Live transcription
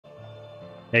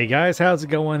Hey guys, how's it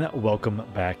going? Welcome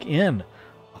back in.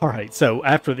 All right, so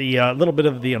after the little bit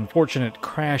of the unfortunate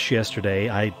crash yesterday,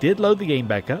 I did load the game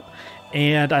back up,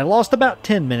 and I lost about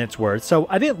 10 minutes worth, so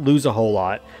I didn't lose a whole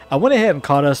lot. I went ahead and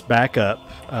caught us back up.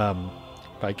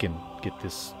 If I can get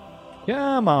this,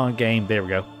 come on, game. There we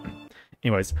go.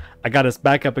 Anyways, I got us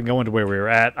back up and going to where we were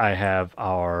at. I have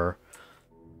our,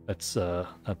 that's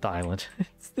not the island.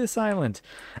 It's this island.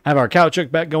 I have our caoutchouc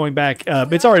back going back.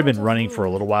 It's already been running for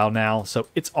a little while now, so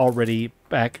it's already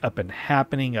back up and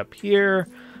happening up here.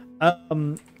 I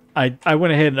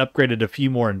went ahead and upgraded a few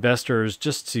more investors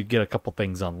just to get a couple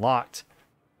things unlocked.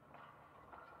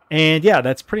 And yeah,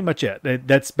 that's pretty much it.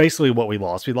 That's basically what we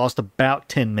lost. We lost about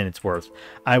 10 minutes worth.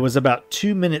 I was about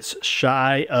 2 minutes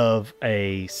shy of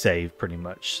a save pretty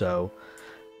much. So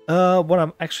what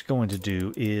I'm actually going to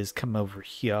do is come over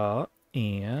here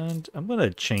and I'm going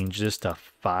to change this to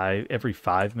every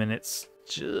 5 minutes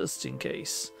just in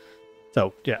case.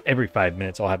 So yeah, every 5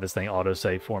 minutes I'll have this thing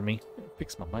autosave for me.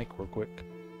 Fix my mic real quick.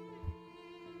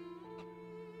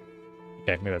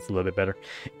 Okay, maybe that's a little bit better.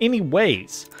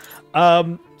 Anyways,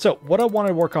 so what I want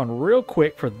to work on real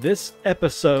quick for this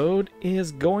episode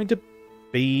is going to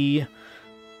be...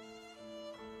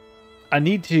 I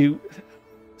need to...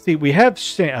 See, we have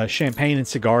champagne and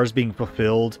cigars being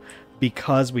fulfilled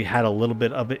because we had a little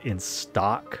bit of it in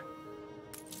stock.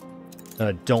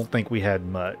 I don't think we had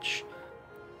much.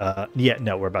 Yeah,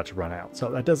 no, we're about to run out, so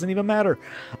that doesn't even matter.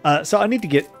 So I need to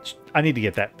get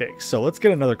that fixed. So let's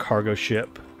get another cargo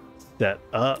ship set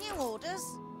up.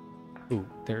 Ooh,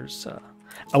 there's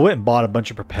I went and bought a bunch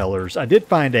of propellers. I did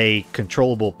find a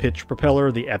controllable pitch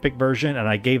propeller, the epic version, and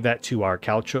I gave that to our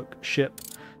caoutchouc ship.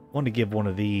 I want to give one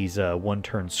of these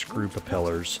one-turn screw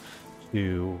propellers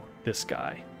to this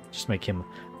guy. Just make him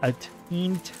a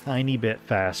tiny bit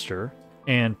faster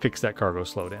and fix that cargo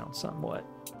slowdown somewhat.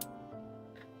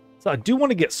 So I do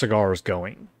want to get cigars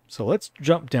going. So let's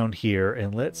jump down here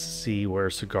and let's see where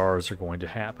cigars are going to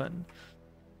happen.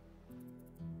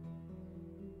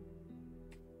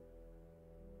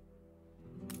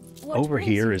 Over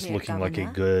here is looking like a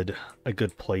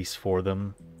good place for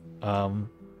them.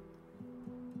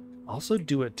 Also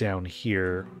do it down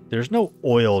here. There's no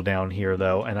oil down here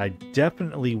though, and I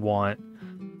definitely want...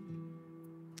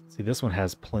 See, this one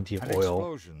has plenty of oil.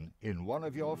 Explosion in one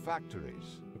of your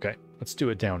factories. Okay, let's do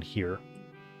it down here.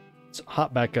 Let's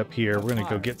hop back up here. We're gonna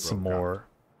go get some more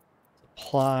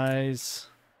supplies.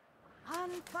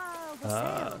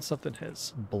 Something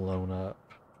has blown up.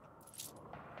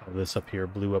 Oh, this up here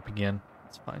blew up again.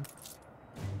 It's fine.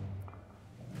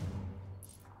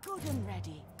 Good and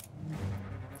ready.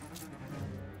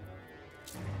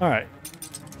 All right.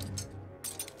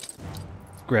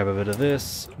 Grab a bit of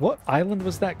this. What island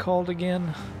was that called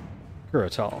again?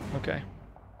 Kuratall. Okay.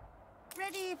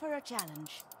 Ready for a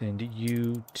challenge. And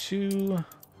you to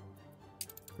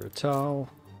Kuratall.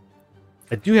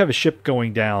 I do have a ship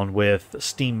going down with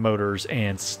steam motors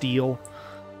and steel.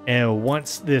 And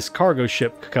once this cargo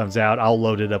ship comes out, I'll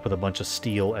load it up with a bunch of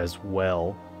steel as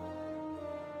well.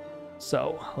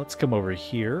 So let's come over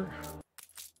here.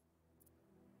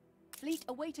 Fleet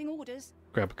awaiting orders.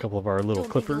 Grab a couple of our little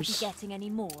clippers. Don't think we'll be getting any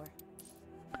more.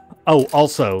 Oh,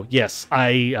 also, yes,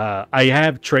 I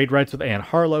have trade rights with Anne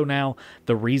Harlow now.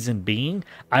 The reason being,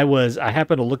 I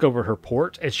happened to look over her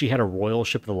port, and she had a royal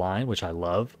ship of the line, which I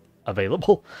love,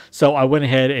 available. So I went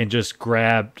ahead and just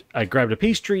grabbed a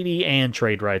peace treaty and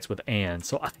trade rights with Anne.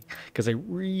 So because I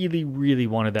really, really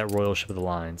wanted that royal ship of the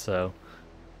line, so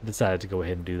I decided to go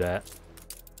ahead and do that.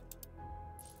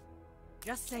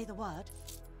 Just say the word.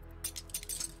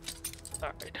 All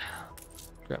right,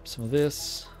 grab some of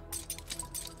this.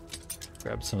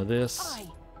 Grab some of this.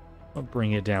 I'll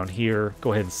bring it down here.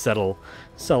 Go ahead and sell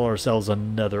ourselves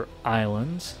another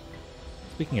island.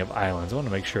 Speaking of islands, I want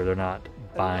to make sure they're not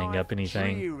buying up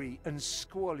anything. And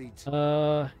squalid.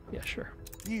 Yeah, sure.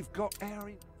 You've got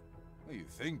area. Well, you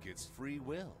think it's free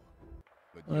will.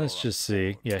 But Let's just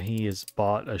see. Yeah, he has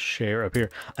bought a share up here.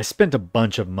 I spent a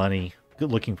bunch of money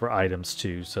looking for items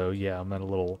too, so yeah, I'm at a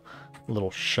little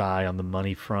shy on the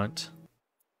money front.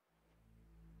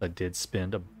 I did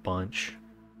spend a bunch.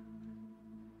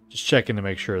 Just checking to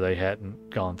make sure they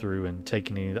hadn't gone through and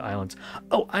taken any of the islands.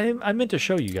 Oh, I meant to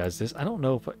show you guys this. I don't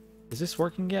know if... Is this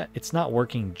working yet? It's not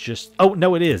working just... Oh,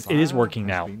 no, it is. It is working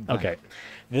now. Okay.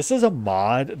 This is a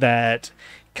mod that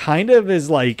kind of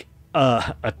is like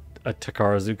a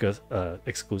takarazuka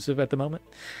exclusive at the moment.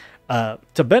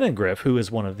 To Ben and Griff, who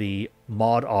is one of the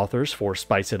mod authors for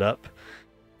Spice It Up,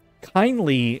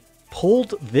 kindly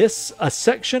pulled a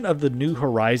section of the New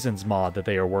Horizons mod that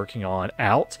they are working on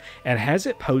out and has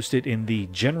it posted in the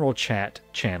general chat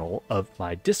channel of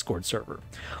my Discord server.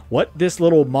 What this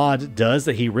little mod does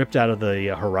that he ripped out of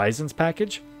the Horizons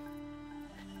package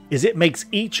is it makes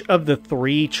each of the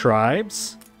 3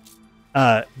 tribes,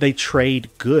 they trade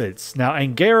goods. Now,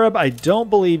 Angarab, I don't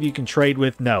believe you can trade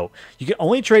with. No, you can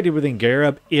only trade it with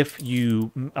Angarab if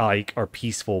you like are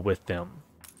peaceful with them.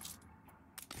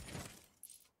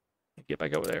 Get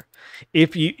back over there.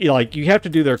 If you like, you have to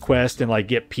do their quest and like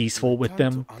get peaceful with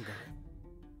them.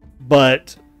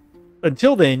 But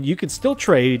until then, you can still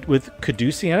trade with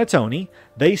Caduce and Anatoni.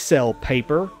 They sell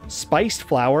paper, spiced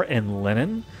flour, and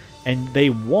linen, and they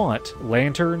want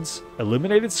lanterns,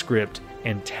 illuminated script,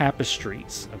 and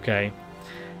tapestries. Okay,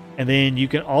 and then you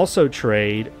can also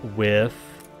trade with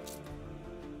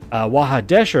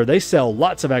Wahadesher. They sell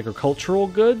lots of agricultural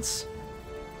goods,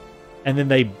 and then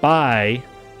they buy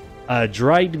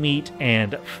dried meat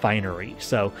and finery.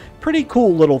 So pretty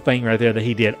cool little thing right there that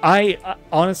he did. I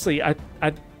honestly, I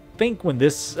think when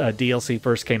this DLC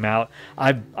first came out,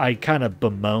 I kind of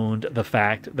bemoaned the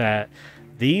fact that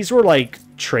these were like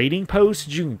trading posts.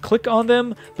 You can click on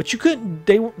them, but you couldn't.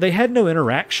 They had no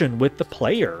interaction with the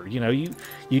player. You know,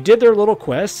 you did their little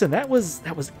quests, and that was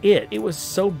it. It was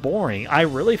so boring. I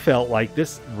really felt like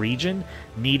this region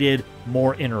needed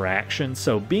more interaction.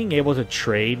 So being able to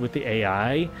trade with the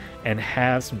AI and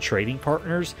have some trading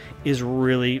partners is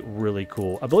really, really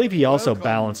cool. I believe he also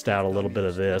balanced out a little bit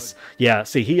of this. Yeah,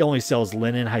 see, he only sells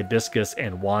linen, hibiscus,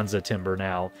 and Wanza timber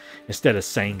now instead of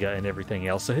Sanga and everything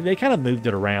else. So they kind of moved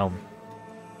it around.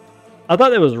 I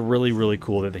thought that was really, really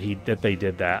cool that they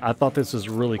did that. I thought this was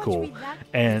really cool.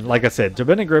 And like I said,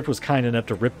 Griff was kind enough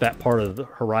to rip that part of the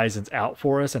Horizons out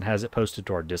for us and has it posted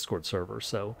to our Discord server.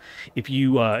 So if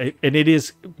you, and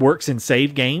it works in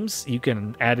save games, you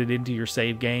can add it into your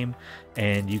save game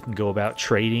and you can go about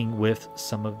trading with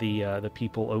some of the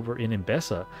people over in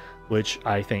Mbessa, which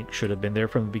I think should have been there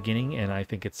from the beginning. And I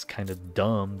think it's kind of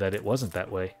dumb that it wasn't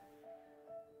that way.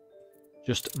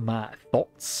 Just my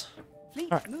thoughts. All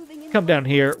right, come down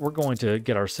here. We're going to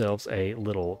get ourselves a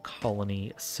little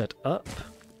colony set up.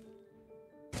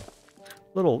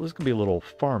 There's going to be a little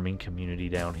farming community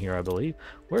down here, I believe.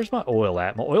 Where's my oil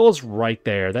at? My oil is right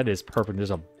there. That is perfect.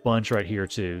 There's a bunch right here,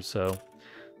 too. So,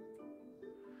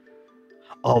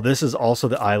 oh, this is also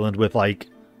the island with, like,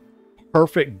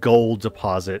 perfect gold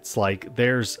deposits. Like,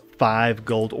 there's 5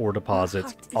 gold ore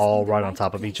deposits all right on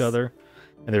top of each other.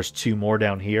 And there's 2 more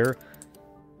down here.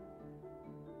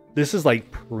 This is like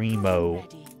primo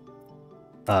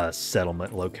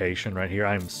settlement location right here.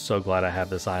 I'm so glad I have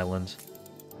this island.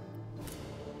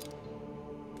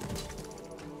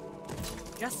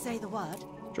 Just say the word.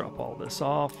 Drop all this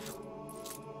off.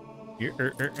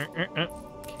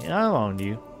 Come on,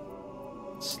 you.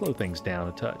 Slow things down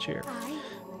a touch here.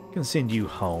 I can send you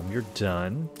home. You're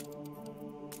done.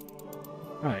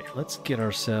 All right, let's get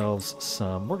ourselves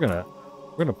some. We're gonna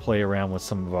play around with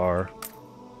some of our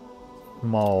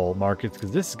small markets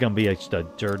because this is gonna be just a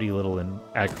dirty little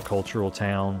agricultural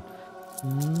town.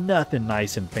 Nothing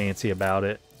nice and fancy about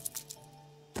it.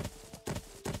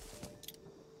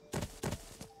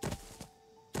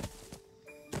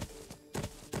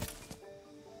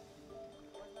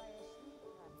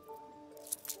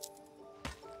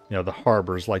 You know, the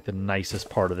harbor's like the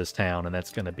nicest part of this town, and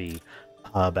that's gonna be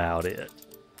about it.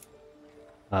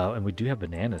 And we do have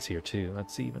bananas here too.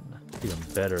 That's even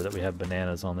better that we have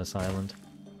bananas on this island.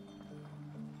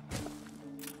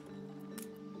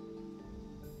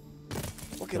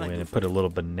 Go in and put a little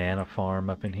banana farm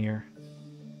up in here.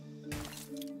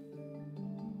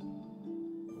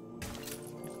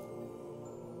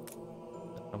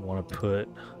 I want to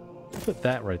put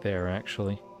that right there,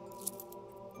 actually.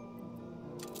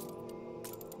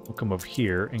 We'll come over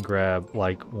here and grab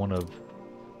like one of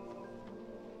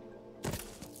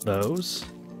those.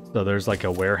 So there's like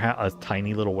a warehouse, a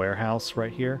tiny little warehouse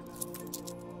right here.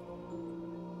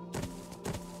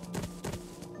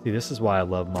 See, this is why I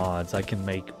love mods. I can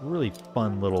make really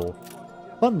fun little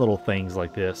things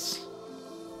like this.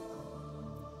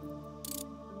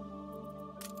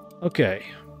 Okay.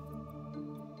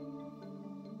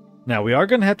 Now we are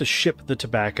going to have to ship the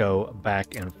tobacco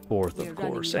back and forth, of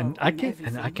course, and I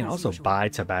can also buy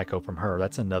tobacco from her.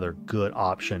 That's another good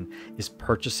option, is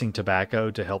purchasing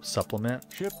tobacco to help supplement.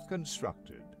 Ship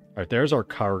constructed. All right, there's our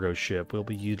cargo ship. We'll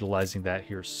be utilizing that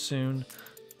here soon.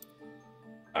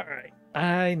 All right,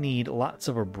 I need lots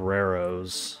of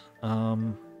obreros.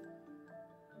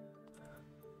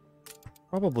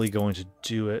 Probably going to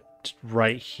do it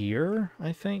right here,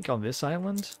 I think, on this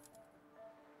island.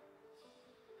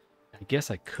 I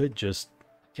guess I could just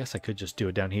Guess I could just do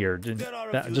it down here. There are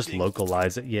a That, few just things-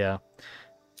 localize it, yeah.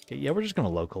 Okay, yeah, we're just going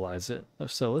to localize it.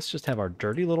 So let's just have our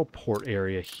dirty little port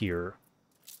area here.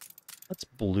 Let's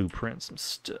blueprint some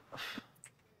stuff.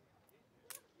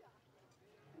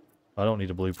 I don't need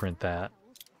to blueprint that.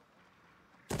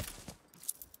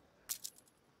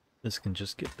 This can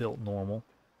just get built normal.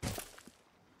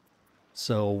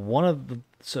 So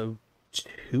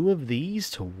two of these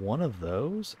to one of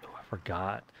those. Oh, I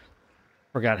forgot.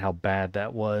 Forgot how bad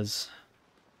that was.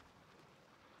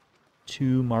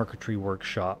 2 marquetry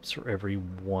workshops for every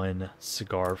 1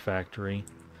 cigar factory.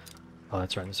 Oh,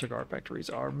 that's right. The cigar factories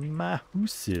are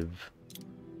massive.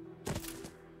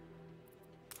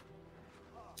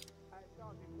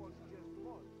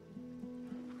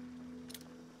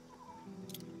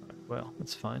 Well,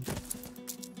 that's fine.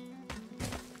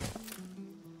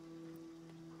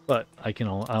 But I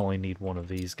only need one of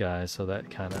these guys, so that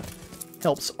kind of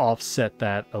helps offset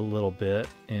that a little bit.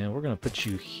 And we're going to put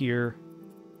you here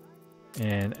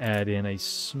and add in a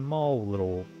small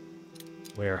little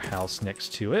warehouse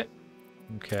next to it.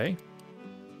 Okay.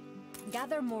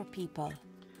 Gather more people.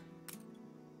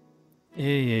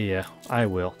 Yeah. I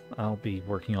will. I'll be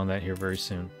working on that here very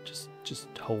soon. Just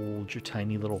hold your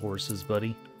tiny little horses,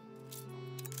 buddy.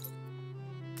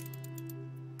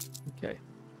 Okay.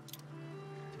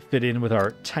 To fit in with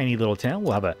our tiny little town,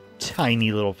 we'll have a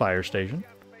tiny little fire station.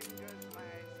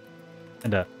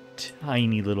 And a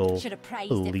tiny little Should have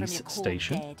praised it from police your cold,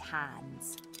 station. dead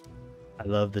hands. I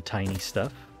love the tiny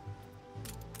stuff.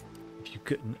 If you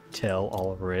couldn't tell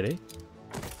already.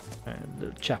 And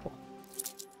the chapel.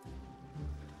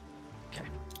 Okay.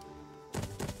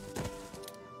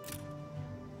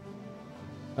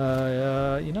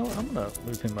 You know what? I'm gonna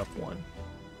move him up 1.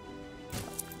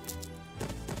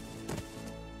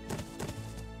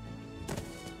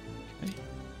 Okay.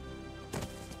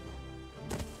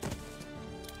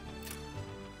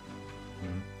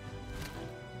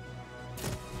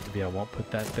 Maybe I won't put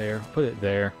that there. Put it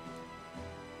there.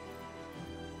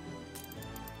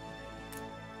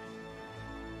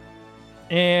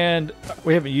 And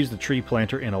we haven't used the tree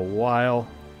planter in a while.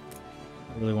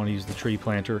 I really want to use the tree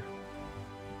planter.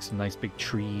 Some nice big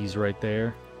trees right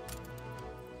there.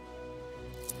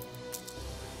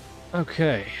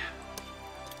 Okay.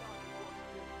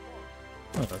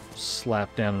 I'm gonna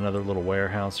slap down another little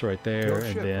warehouse right there, Your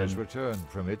and ship has then returned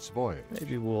from its voyage.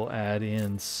 maybe we'll add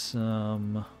in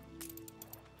some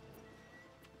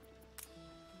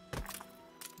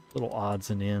little odds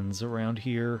and ends around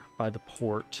here by the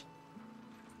port.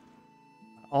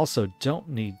 Also, don't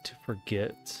need to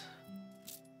forget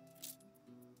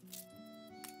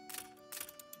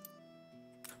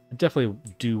I definitely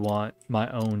do want my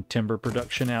own timber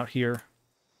production out here.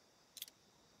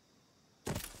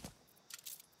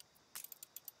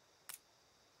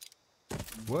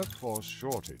 Workforce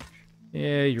shortage.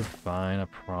 Yeah, you're fine, I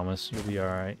promise. You'll be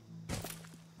alright.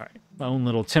 Alright, my own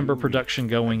little timber production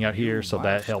going out here, so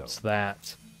that helps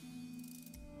that.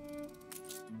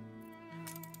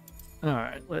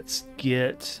 Alright, let's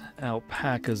get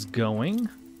alpacas going.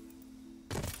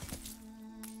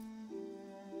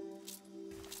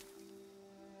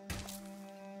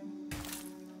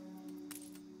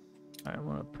 I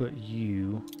want to put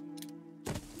you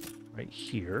right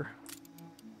here.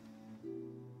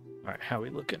 Alright, how are we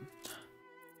looking?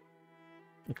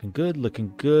 Looking good,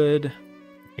 looking good.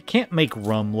 I can't make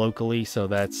rum locally, so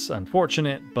that's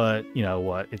unfortunate, but you know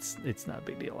what? It's not a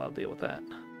big deal. I'll deal with that.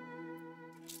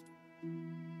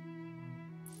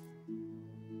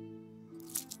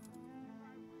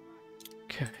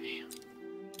 Okay.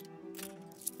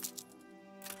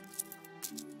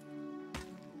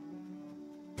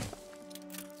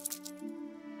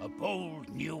 A bold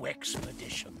new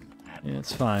expedition. Yeah,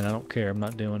 it's fine. I don't care. I'm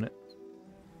not doing it.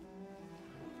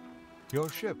 Your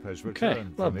ship has Okay,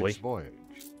 returned from lovely. its voyage.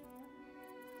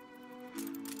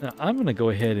 Now, I'm going to go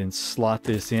ahead and slot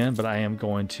this in, but I am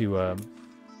going to,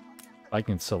 I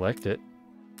can select it.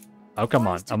 Oh, come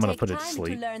on. I'm going to put it to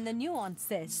sleep. To learn the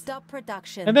nuances. Stop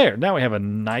production. And there, now we have a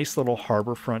nice little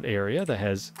harbor front area that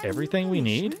has everything we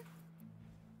need.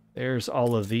 There's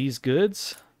all of these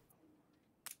goods.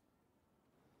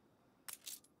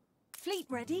 Fleet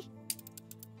ready?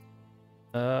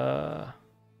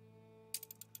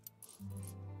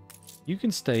 You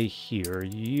can stay here.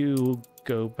 You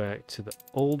go back to the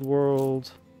old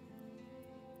world.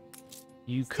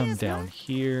 You come down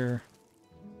here.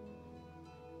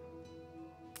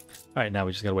 All right, now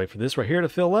we just gotta wait for this right here to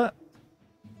fill up.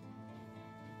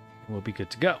 And we'll be good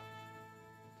to go.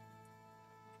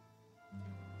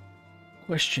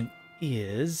 Question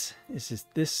is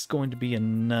this going to be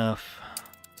enough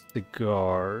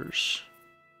cigars?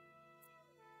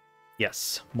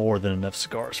 Yes, more than enough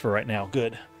cigars for right now.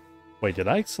 Good. Wait, did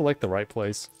I select the right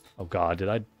place? Oh God, did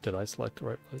I select the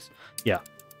right place? Yeah,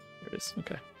 there it is.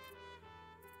 Okay.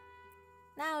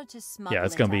 Now to smuggle Yeah,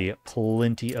 it's gonna be out.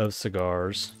 plenty of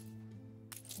cigars.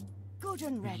 Good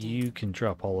and ready. You can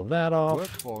drop all of that off.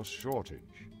 Workforce shortage.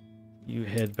 You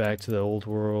head back to the old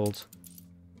world.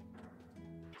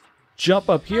 Jump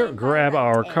up here, I'm grab going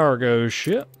our back in. cargo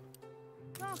ship.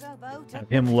 Cargo boat. Have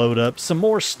him load up some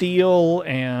more steel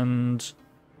and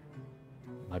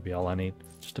might be all I need.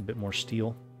 Just a bit more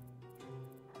steel.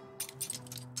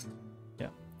 Yeah.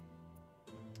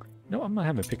 No, I'm gonna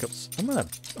have him pick up. I'm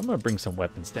gonna bring some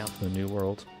weapons down to the new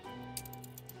world.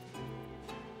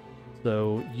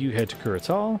 So you head to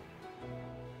Curatal.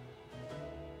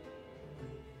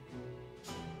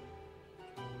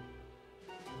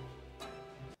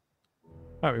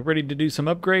 All right, we ready to do some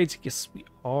upgrades? Yes, we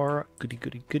are. Goody,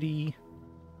 goody, goody.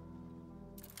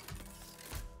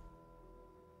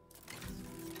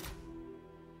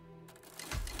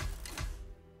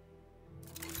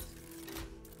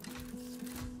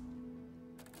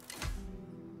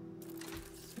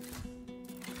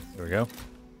 There we go.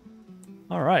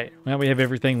 All right, now we have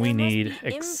everything we There must need be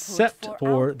input except for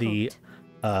for the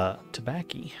output.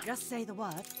 tobacco. Just say the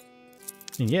word.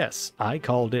 Yes, I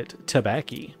called it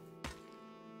tobacco.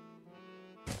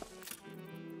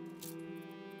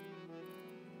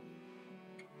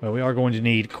 Well, we are going to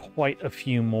need quite a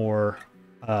few more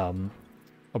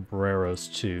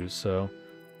obreros too, so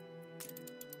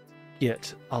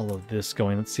get all of this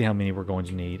going. Let's see how many we're going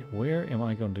to need. Where am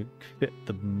I going to fit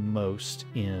the most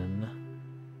in?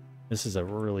 This is a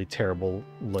really terrible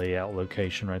layout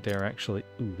location right there, actually.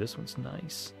 Ooh, this one's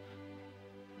nice.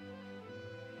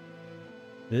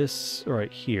 This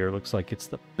right here looks like it's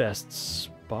the best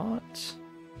spot.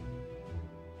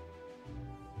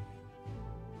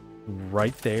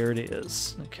 Right there it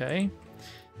is. Okay.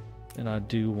 And I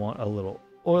do want a little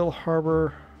oil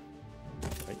harbor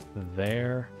right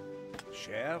there.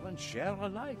 Share and share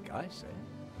alike, I say.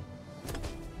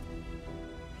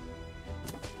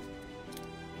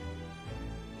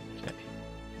 Okay.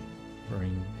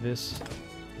 Bring this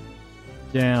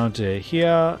down to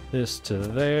here, this to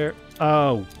there.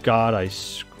 Oh God, I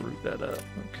screwed that up.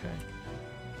 Okay.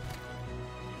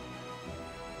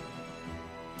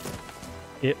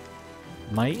 It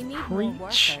might We need more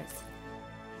reach. workers.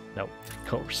 No, of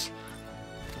course.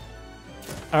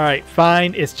 All right,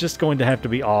 fine. It's just going to have to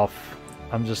be off.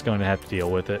 I'm just going to have to deal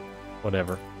with it.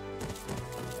 Whatever.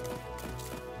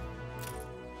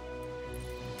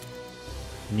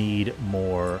 Need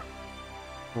more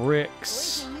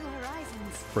bricks. Blazing new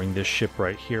horizons. Bring this ship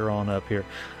right here on up here.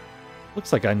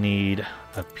 Looks like I need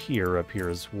a pier up here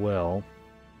as well.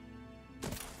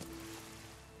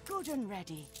 Good and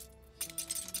ready.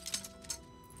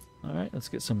 All right, let's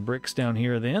get some bricks down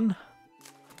here then.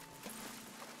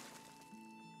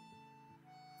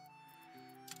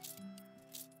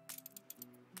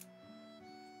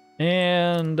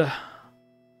 And I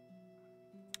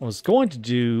was going to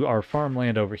do our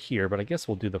farmland over here, but I guess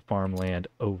we'll do the farmland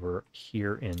over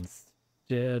here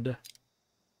instead.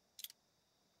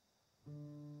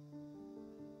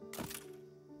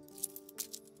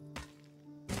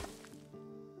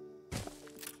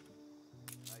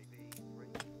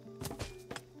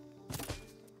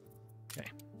 Okay.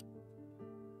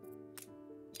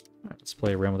 All right, let's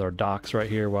play around with our docks right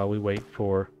here while we wait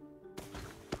for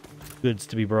goods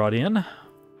to be brought in.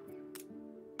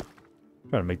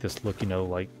 Try to make this look, you know,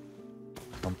 like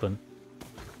something.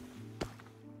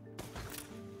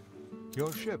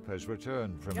 Your ship has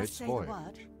returned from Just its say the voyage.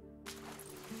 word.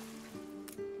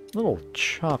 A little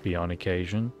choppy on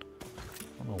occasion.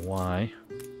 I don't know why.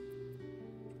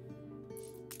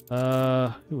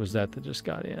 Who was that just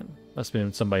got in? Must have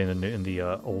been somebody in the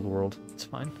old world. It's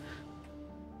fine.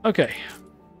 Okay.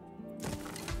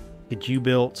 Get you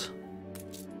built.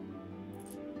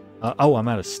 Oh, I'm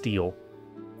out of steel.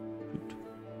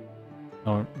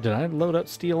 Oh, did I load up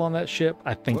steel on that ship?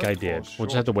 I think I did. Workforce We'll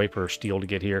just have to wait for steel to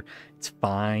get here. It's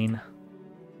fine.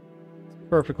 It's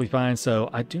perfectly fine.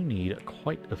 So I do need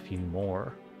quite a few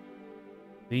more.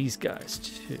 These guys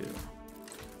too.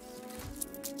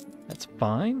 That's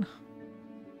fine.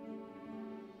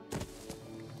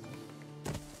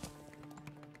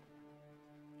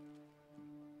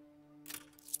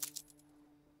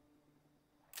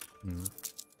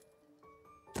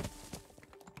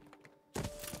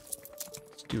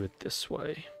 Let's do it this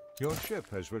way. Your ship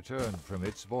has returned from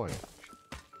its voyage.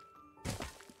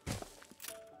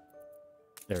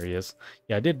 There he is.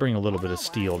 Yeah, I did bring a little bit of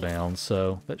steel down,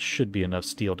 so that should be enough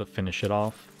steel to finish it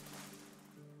off.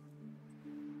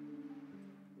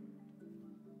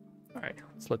 Alright,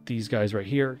 let's let these guys right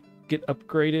here get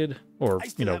upgraded, or, I you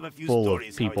still know, have a few full of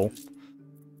stories how it people. used-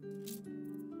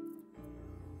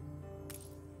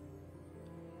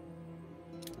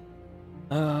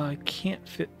 I can't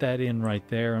fit that in right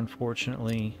there,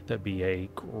 unfortunately. That'd be a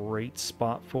great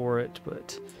spot for it,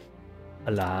 but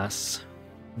alas,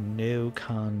 no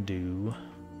can do.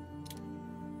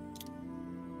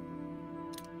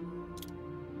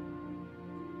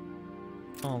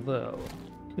 Although,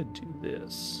 could do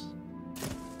this.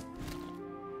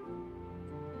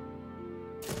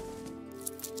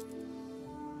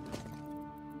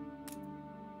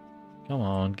 Come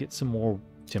on, get some more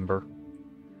timber.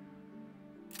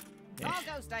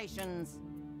 Cargo stations.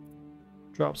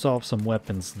 Drops off some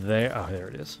weapons there. Oh, there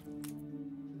it is.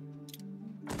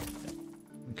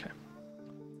 Okay.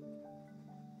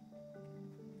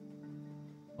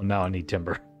 Well, now I need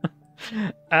timber.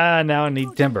 Now I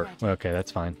need timber. Okay,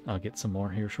 that's fine. I'll get some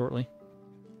more here shortly.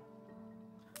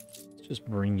 Let's just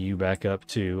bring you back up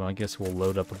too. I guess we'll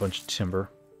load up a bunch of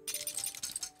timber.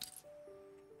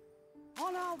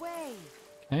 On our way.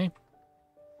 Okay.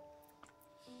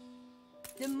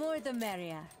 The more the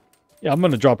merrier. Yeah, I'm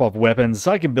going to drop off weapons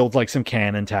so I can build like some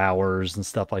cannon towers and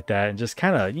stuff like that. And just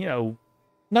kind of, you know,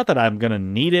 not that I'm going to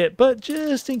need it, but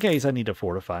just in case I need to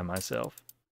fortify myself.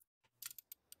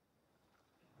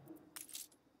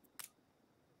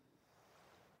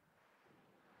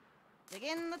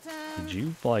 Begin the turn. Did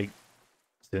you, like,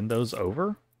 send those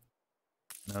over?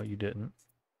 No, you didn't.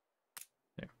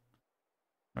 There.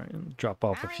 All right, and drop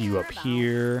off a few up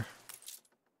here.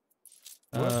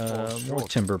 More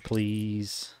timber,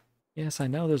 please. Yes, I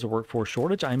know there's a workforce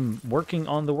shortage. I'm working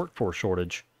on the workforce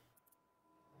shortage.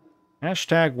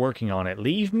 Hashtag working on it.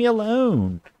 Leave me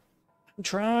alone. I'm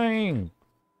trying.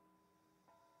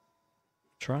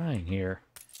 Trying here.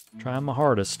 Trying my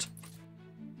hardest.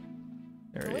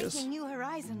 There it is. Awakening new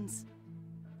horizons.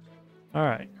 All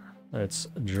right. Let's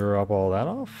drop all that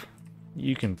off.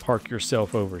 You can park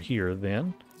yourself over here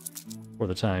then, for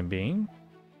the time being.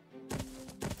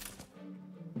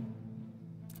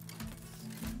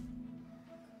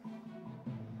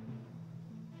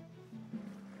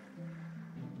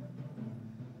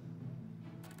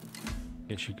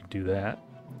 Guess you could do that.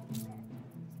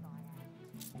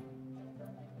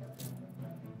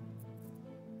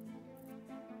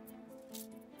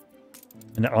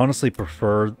 And I honestly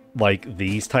prefer like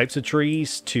these types of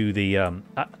trees to the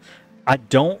I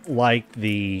don't like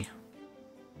the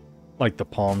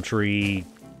palm tree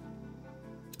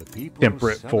The people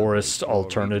temperate celebrate forest your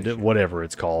alternative, leadership. whatever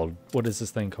it's called. What is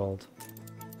this thing called?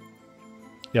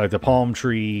 Yeah, like the palm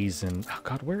trees and oh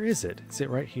god, where is it? Is it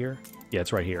right here? Yeah,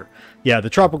 it's right here. Yeah, the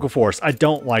tropical forest. I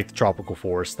don't like the tropical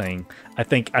forest thing. I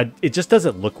think it just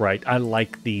doesn't look right. I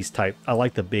like these type. I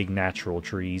like the big natural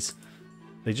trees.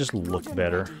 They just look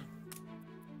better.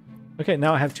 Okay,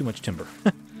 now I have too much timber.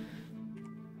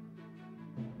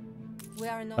 We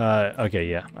are not. Okay,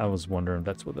 yeah. I was wondering if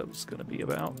that's what that was going to be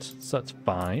about. So that's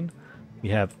fine. We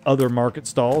have other market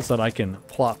stalls that I can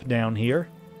plop down here.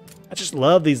 I just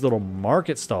love these little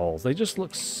market stalls. They just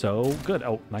look so good.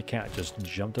 Oh, my cat just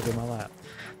jumped up in my lap.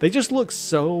 They just look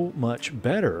so much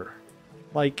better.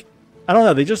 Like, I don't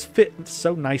know. They just fit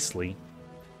so nicely.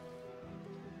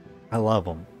 I love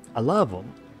them. I love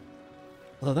them.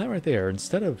 Although that right there,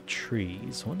 instead of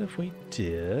trees, what if we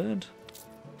did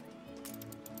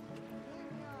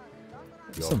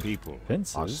Your some people are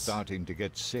fences? starting to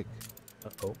get sick.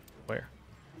 Uh-oh, where?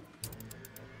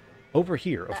 Over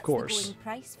here, of That's the course. going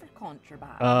price for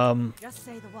contraband. Just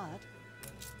say the word.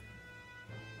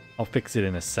 I'll fix it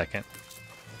in a second.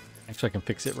 Actually, I can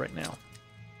fix it right now.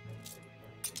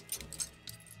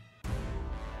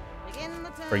 Begin the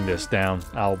turn. Bring this down.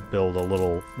 I'll build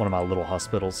one of my little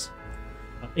hospitals.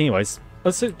 Anyways,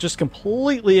 let's just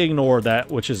completely ignore that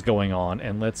which is going on,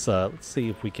 and let's see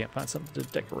if we can't find something to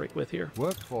decorate with here.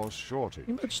 Workforce shortage.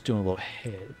 I'm just doing a little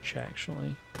hedge,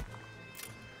 actually.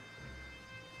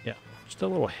 Yeah, just a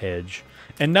little hedge.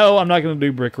 And no, I'm not going to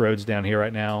do brick roads down here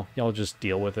right now. Y'all just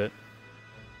deal with it.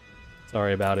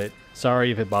 Sorry about it.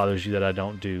 Sorry if it bothers you that I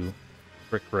don't do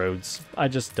brick roads. I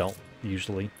just don't,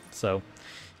 usually. So,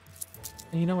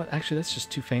 and you know what? Actually, that's just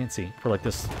too fancy for, like,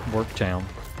 this work town.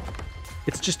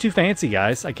 It's just too fancy,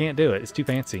 guys. I can't do it. It's too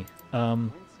fancy.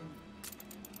 What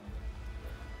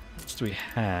do we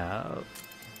have?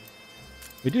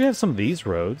 We do have some of these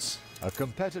roads. A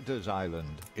competitor's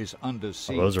island is under Oh,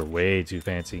 siege. those are way too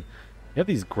fancy. You have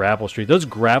these gravel streets. Those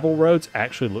gravel roads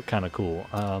actually look kind of cool.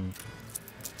 I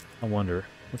wonder.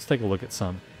 Let's take a look at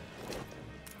some.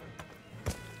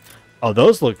 Oh,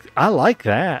 those look... I like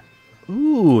that.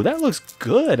 Ooh, that looks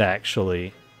good,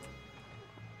 actually.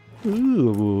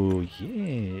 Ooh,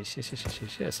 yes, yes, yes, yes,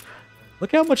 yes, yes.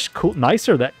 Look how much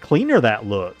nicer cleaner that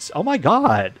looks. Oh my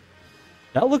god.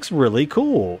 That looks really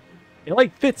cool. It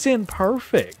like fits in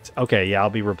perfect. Okay, yeah, I'll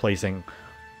be replacing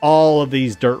all of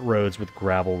these dirt roads with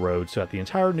gravel roads throughout the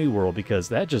entire New World because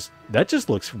that just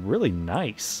looks really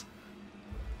nice.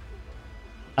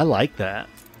 I like that.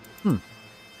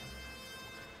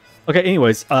 Okay,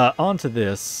 anyways, on to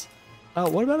this. Oh,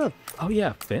 what about oh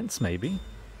yeah, fence maybe.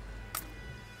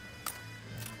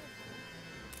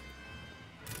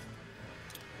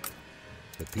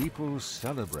 The people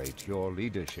celebrate your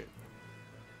leadership.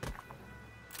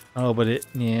 Oh, but it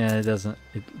doesn't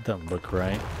look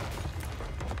right.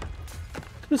 I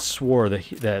could have swore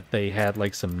that they had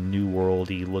like some New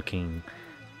Worldy looking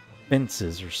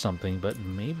fences or something, but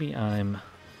maybe I'm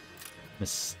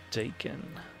mistaken.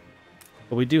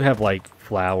 But we do have like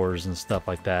flowers and stuff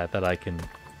like that I can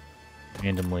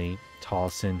randomly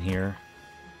toss in here.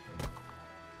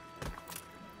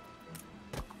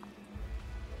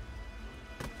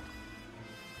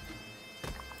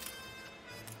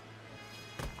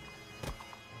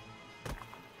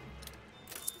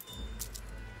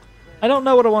 I don't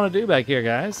know what I want to do back here,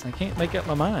 guys. I can't make up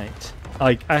my mind.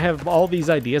 Like, I have all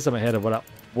these ideas in my head of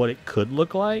what it could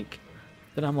look like,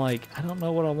 but I'm like, I don't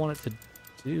know what I want it to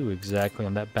do exactly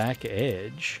on that back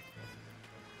edge.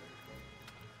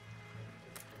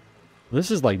 This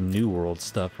is like New World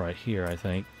stuff right here, I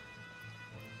think.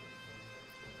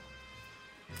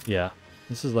 Yeah,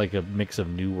 this is like a mix of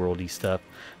New Worldy stuff.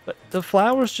 But the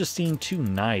flowers just seem too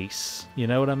nice. You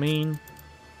know what I mean?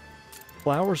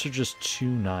 Flowers are just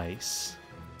too nice.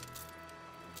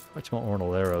 What's my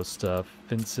Ornolero stuff?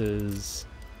 Fences,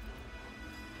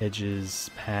 hedges,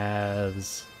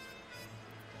 paths.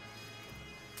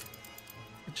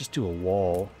 Just do a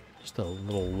wall. Just a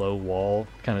little low wall.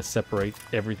 Kind of separate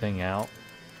everything out.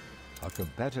 A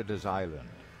competitor's island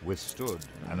withstood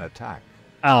an attack.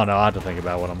 I don't know. I have to think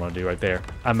about what I'm going to do right there.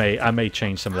 I may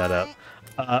change some of that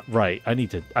up. Right. I need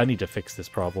to fix this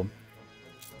problem.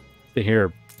 Sit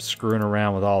here screwing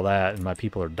around with all that, and my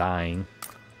people are dying.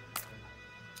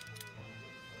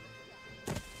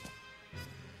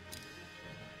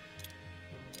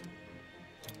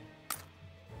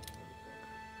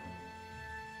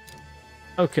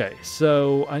 Okay,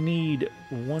 so I need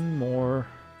one more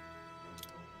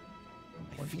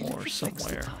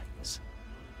somewhere.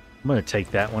 I'm going to take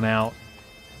that one out.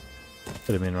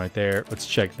 Put him in right there. Let's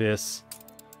check this.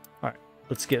 All right,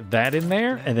 let's get that in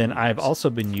there. And then I've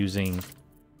also been using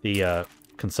the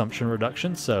consumption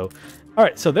reduction. So, all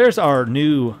right, so there's our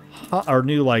new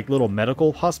like little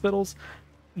medical hospitals.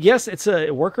 Yes, it's a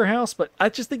worker house, but I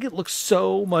just think it looks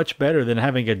so much better than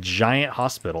having a giant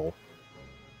hospital.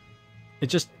 It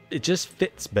just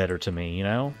fits better to me, you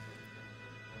know?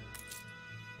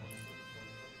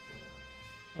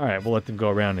 All right, we'll let them go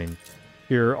around and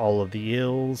cure all of the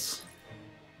ills.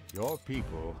 Your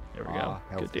people there we go.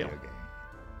 Good deal. Again.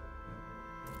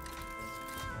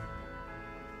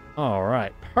 All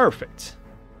right, perfect.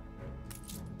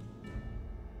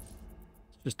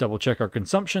 Just double check our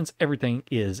consumptions. Everything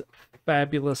is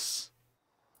fabulous.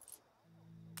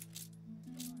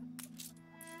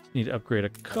 Need to upgrade a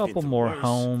couple more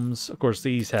homes. Of course,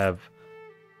 these have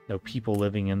no people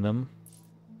living in them.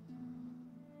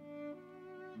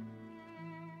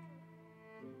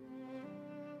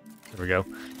 There we go.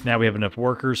 Now we have enough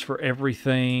workers for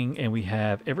everything, and we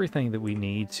have everything that we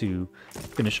need to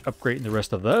finish upgrading the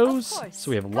rest of those. So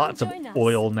we have lots of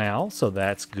oil now, so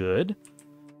that's good.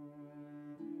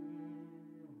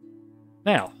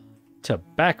 Now,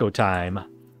 tobacco time.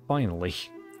 Finally.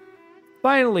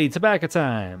 Finally, tobacco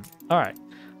time. All right.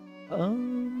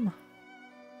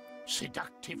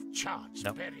 Seductive charts,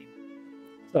 nope. very.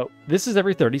 So this is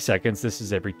every 30 seconds. This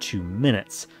is every 2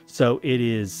 minutes. So it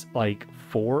is like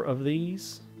 4 of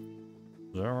these.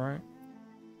 Is that all right?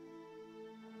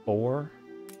 4.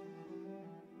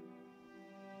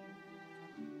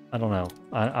 I don't know.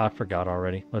 I forgot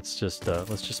already. Let's just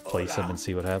place them and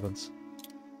see what happens.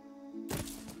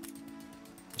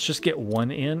 Let's just get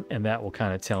one in, and that will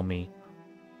kind of tell me,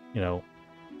 you know,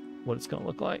 what it's going to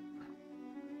look like.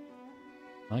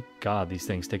 My God, these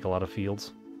things take a lot of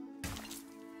fields.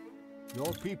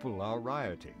 Your people are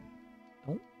rioting.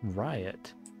 Don't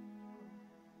riot.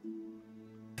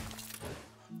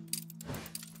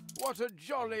 What a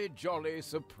jolly, jolly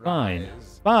surprise. Fine.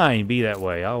 Fine, be that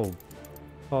way. I'll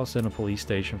toss in a police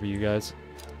station for you guys.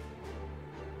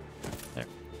 There.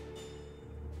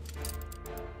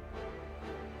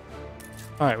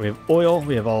 Alright, we have oil.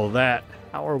 We have all of that.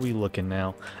 How are we looking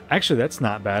now? Actually, that's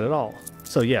not bad at all.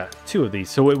 So yeah, 2 of these.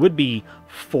 So it would be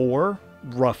 4,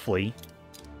 roughly.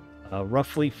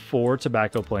 roughly 4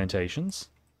 tobacco plantations.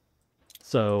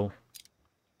 So,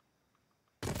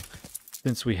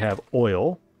 since we have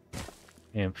oil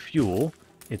and fuel,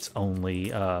 it's only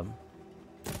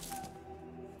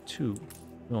 2.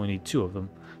 We only need 2 of them.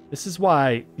 This is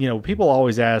why, you know, people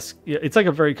always ask, it's like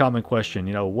a very common question,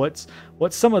 you know, what's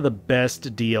some of the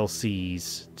best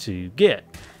DLCs to get?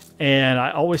 And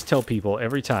I always tell people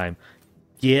every time,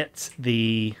 get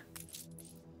the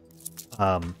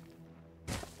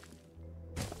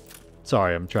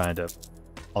sorry, I'm trying to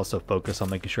also focus on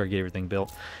making sure I get everything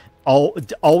built.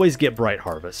 Always get Bright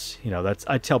Harvest. You know,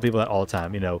 I tell people that all the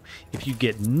time. You know, if you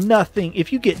get nothing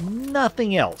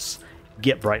else,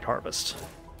 get Bright Harvest.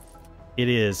 It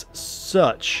is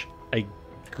such a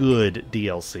good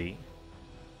DLC.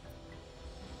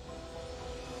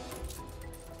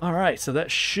 All right, so that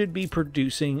should be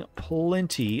producing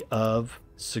plenty of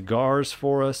cigars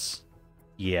for us.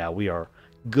 Yeah, we are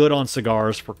good on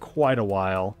cigars for quite a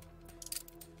while.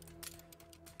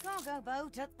 Cargo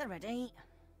boat at the ready.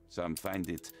 Some find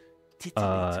it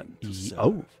titillating to serve.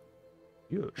 Oh,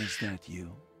 yes. Is that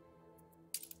you?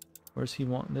 Where's he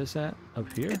wanting this at?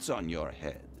 Up here? It's on your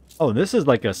head. Oh, this is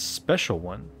like a special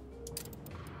one.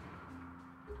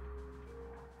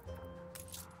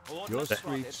 Your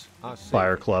streets are safe.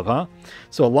 Fire Club, huh?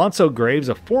 So Alonso Graves,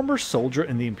 a former soldier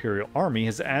in the Imperial Army,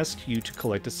 has asked you to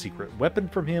collect a secret weapon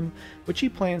from him, which he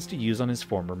plans to use on his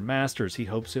former masters. He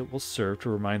hopes it will serve to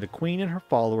remind the Queen and her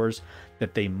followers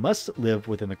that they must live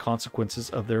within the consequences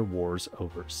of their wars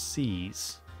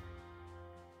overseas.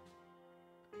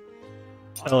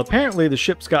 Well, apparently the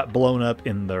ships got blown up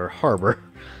in their harbor,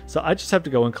 so I just have to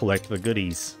go and collect the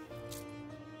goodies.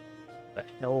 The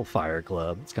Hellfire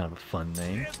Club. It's kind of a fun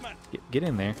name. Get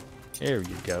in there. There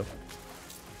you go.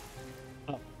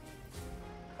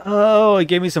 Oh, it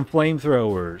gave me some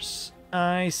flamethrowers.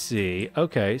 I see.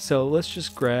 Okay, so let's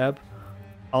just grab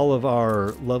all of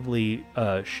our lovely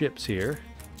ships here.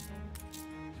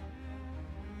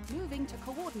 Moving to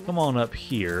coordinate. Come on up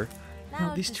here.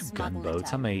 Now Oh, these to 2 smuggle it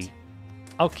gunboats. out.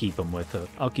 I'll keep them with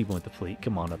the fleet.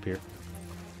 Come on up here.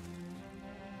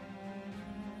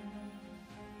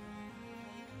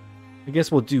 I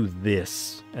guess we'll do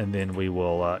this, and then we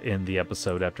will end the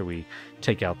episode after we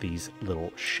take out these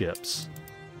little ships.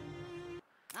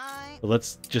 Aye. But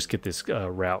let's just get this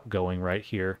route going right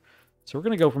here. So we're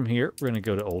going to go from here. We're going to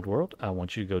go to Old World. I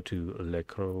want you to go to Le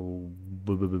Croix.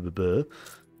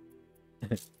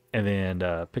 And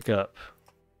then pick up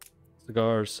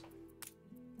cigars.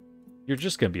 You're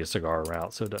just going to be a cigar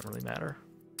route, so it doesn't really matter.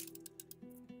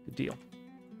 Good deal.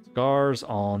 Cigars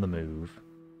on the move.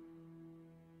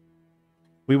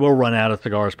 We will run out of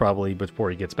cigars probably before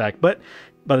he gets back, but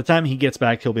by the time he gets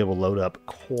back, he'll be able to load up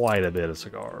quite a bit of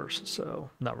cigars, so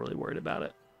not really worried about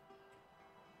it.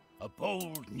 A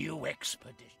bold new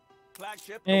expedition.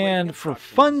 Flagship And awaiting for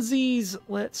instructions. funsies,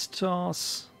 let's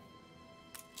toss...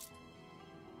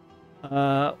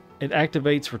 it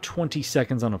activates for 20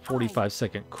 seconds on a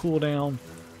 45-second cooldown.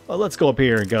 Well, let's go up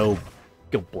here and go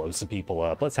blow some people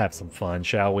up. Let's have some fun,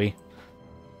 shall we?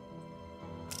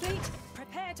 Fleet,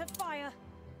 prepare to fire.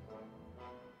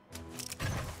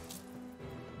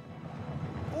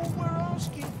 All we're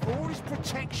asking for is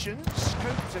protection.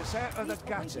 Scooped us out of the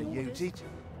gutter, you did.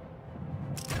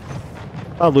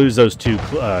 I'll lose those 2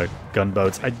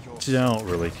 gunboats. I don't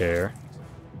really care.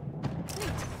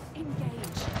 Fleet,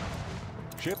 engage.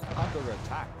 Ship under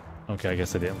attack. Okay, I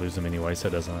guess I didn't lose them anyway, so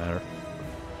it doesn't matter.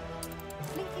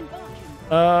 Fleet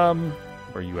embarking.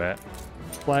 Where are you at?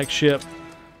 Flagship. I'm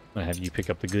gonna have you pick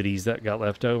up the goodies that got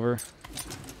left over.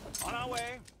 On our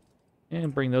way.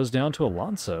 And bring those down to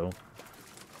Alonso.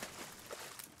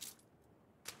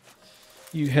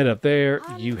 You head up there,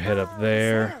 you head up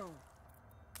there.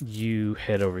 You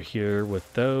head over here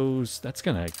with those. That's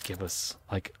gonna give us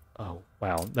like, oh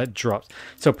wow, that drops.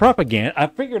 So propaganda, I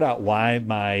figured out why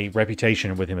my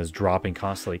reputation with him is dropping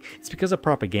constantly. It's because of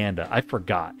propaganda. I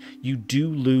forgot. You do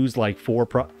lose like 4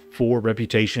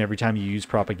 reputation every time you use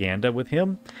propaganda with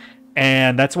him.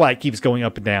 And that's why it keeps going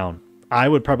up and down. I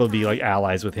would probably be like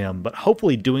allies with him, but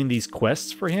hopefully doing these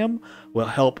quests for him will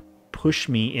help push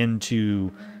me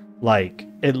into like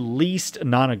at least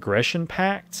non-aggression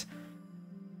pact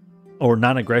or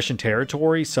non-aggression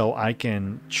territory, so I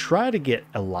can try to get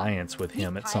alliance with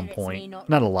him at some point.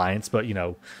 Not alliance, but you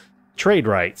know, trade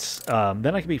rights. Then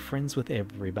I can be friends with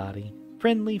everybody.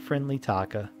 Friendly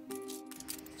Taka.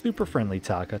 Super friendly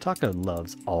Taka. Taka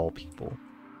loves all people.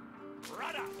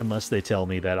 Unless they tell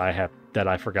me that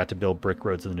I forgot to build brick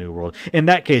roads in the New World. In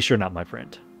that case, you're not my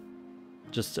friend.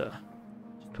 Just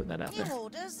putting that out there.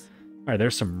 Orders. All right,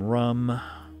 there's some rum.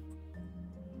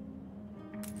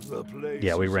 The place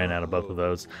Yeah, we is ran a out of both of home.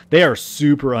 those. They are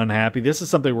super unhappy. This is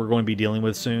something we're going to be dealing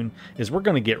with soon, is we're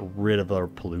going to get rid of our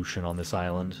pollution on this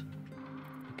island.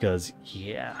 Because,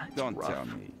 yeah, it's Don't rough. tell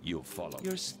me you follow.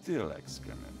 You're still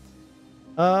excrement.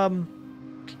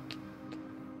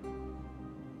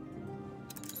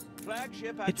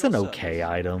 Flagship at It's your an service. okay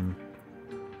item.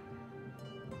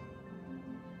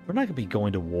 We're not going to be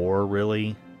going to war,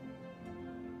 really.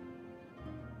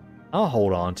 I'll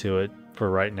hold on to it for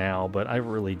right now, but I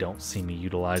really don't see me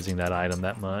utilizing that item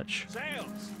that much.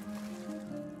 Sails.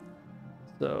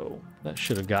 So that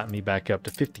should have gotten me back up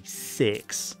to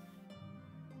 56.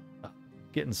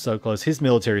 Getting so close. His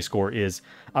military score is...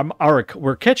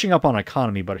 we're catching up on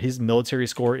economy, but his military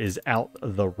score is out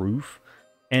the roof.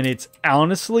 And it's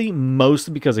honestly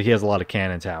mostly because he has a lot of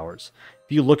cannon towers.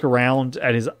 If you look around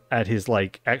at his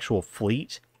like actual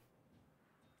fleet,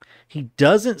 he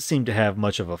doesn't seem to have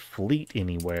much of a fleet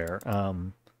anywhere.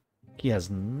 He has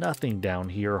nothing down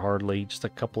here hardly, just a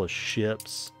couple of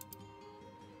ships.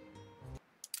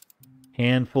 A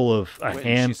handful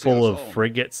of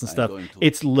frigates and stuff.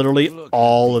 It's literally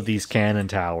all of these cannon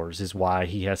towers is why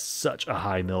he has such a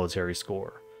high military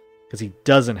score, because he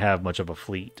doesn't have much of a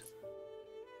fleet.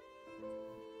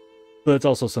 But it's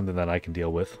also something that I can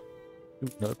deal with. Ooh,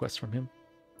 another quest from him.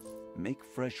 Make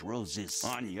fresh roses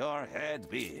on your head,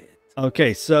 be it.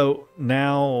 Okay, so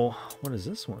now, what is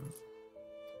this one?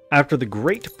 After the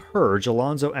Great Purge,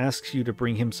 Alonso asks you to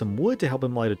bring him some wood to help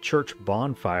him light a church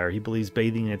bonfire. He believes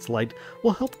bathing in its light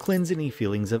will help cleanse any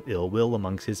feelings of ill will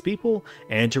amongst his people,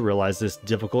 and to realize this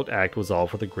difficult act was all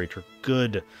for the greater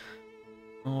good.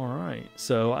 Alright,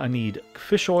 so I need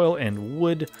fish oil and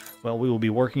wood. Well, we will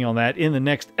be working on that in the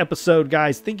next episode,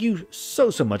 guys. Thank you so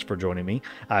much for joining me.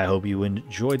 I hope you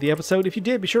enjoyed the episode. If you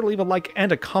did, be sure to leave a like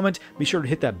and a comment. Be sure to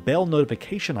hit that bell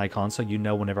notification icon so you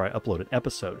know whenever I upload an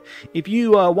episode. If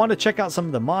you want to check out some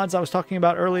of the mods I was talking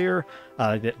about earlier,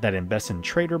 that Invest in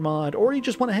Trader mod, or you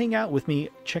just want to hang out with me,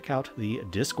 check out the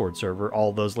Discord server.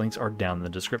 All those links are down in the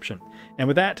description. And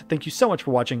with that, thank you so much for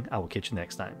watching. I will catch you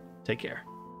next time. Take care.